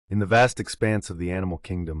In the vast expanse of the animal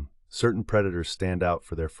kingdom, certain predators stand out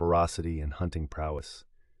for their ferocity and hunting prowess.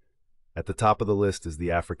 At the top of the list is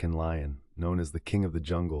the African lion, known as the king of the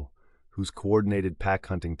jungle, whose coordinated pack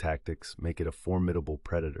hunting tactics make it a formidable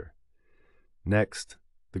predator. Next,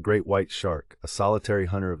 the great white shark, a solitary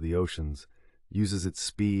hunter of the oceans, uses its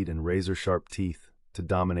speed and razor-sharp teeth to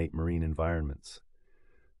dominate marine environments.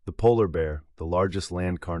 The polar bear, the largest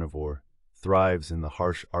land carnivore, thrives in the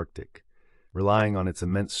harsh Arctic, relying on its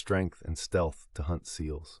immense strength and stealth to hunt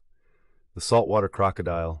seals. The saltwater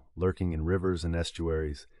crocodile, lurking in rivers and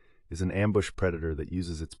estuaries, is an ambush predator that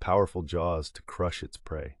uses its powerful jaws to crush its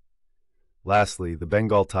prey. Lastly, the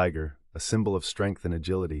Bengal tiger, a symbol of strength and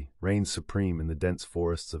agility, reigns supreme in the dense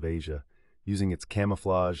forests of Asia, using its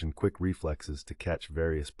camouflage and quick reflexes to catch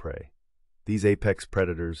various prey. These apex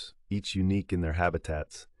predators, each unique in their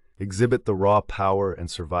habitats, exhibit the raw power and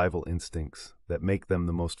survival instincts that make them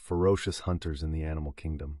the most ferocious hunters in the animal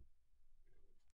kingdom.